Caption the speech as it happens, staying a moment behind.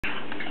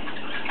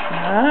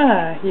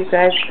Ah, you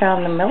guys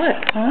found the millet.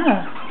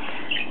 Ah,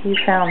 you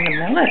found the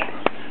millet.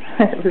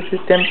 It was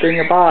just emptying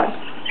a box.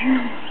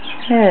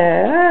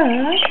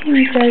 Yeah,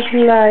 you guys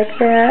like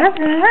that?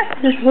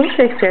 We'll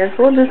take care.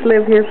 We'll just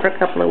live here for a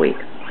couple of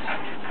weeks.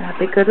 That'd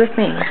be good with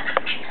me.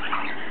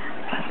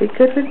 That'd be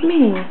good with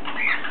me.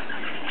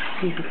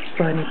 You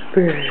funny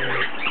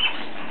bird.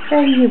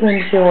 Are you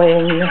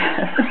enjoying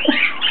that?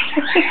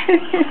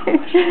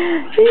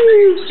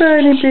 You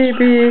funny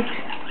baby.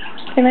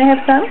 Can I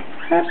have some?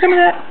 Have some of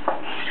that.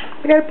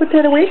 I gotta put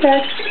that away,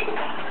 guys.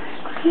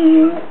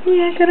 Yeah,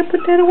 I gotta put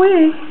that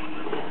away.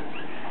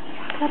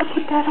 Gotta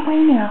put that away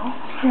now.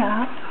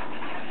 Yeah.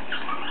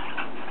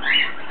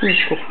 You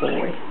good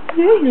boy.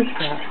 There you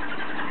go.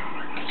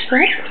 So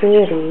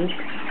pretty.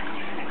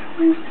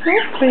 You're so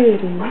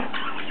pretty.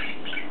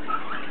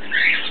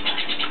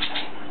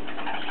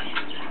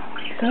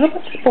 A little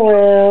bit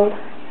spoiled. A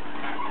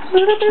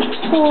little bit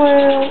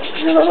spoiled.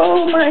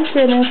 Oh my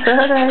goodness.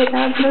 Alright,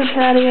 now blue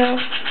patio.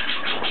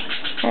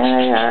 There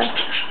they are.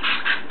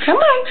 Come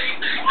on.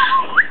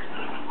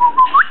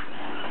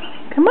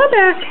 Come on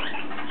back.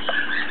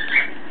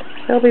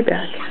 They'll be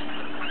back.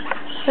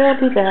 They'll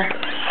be back.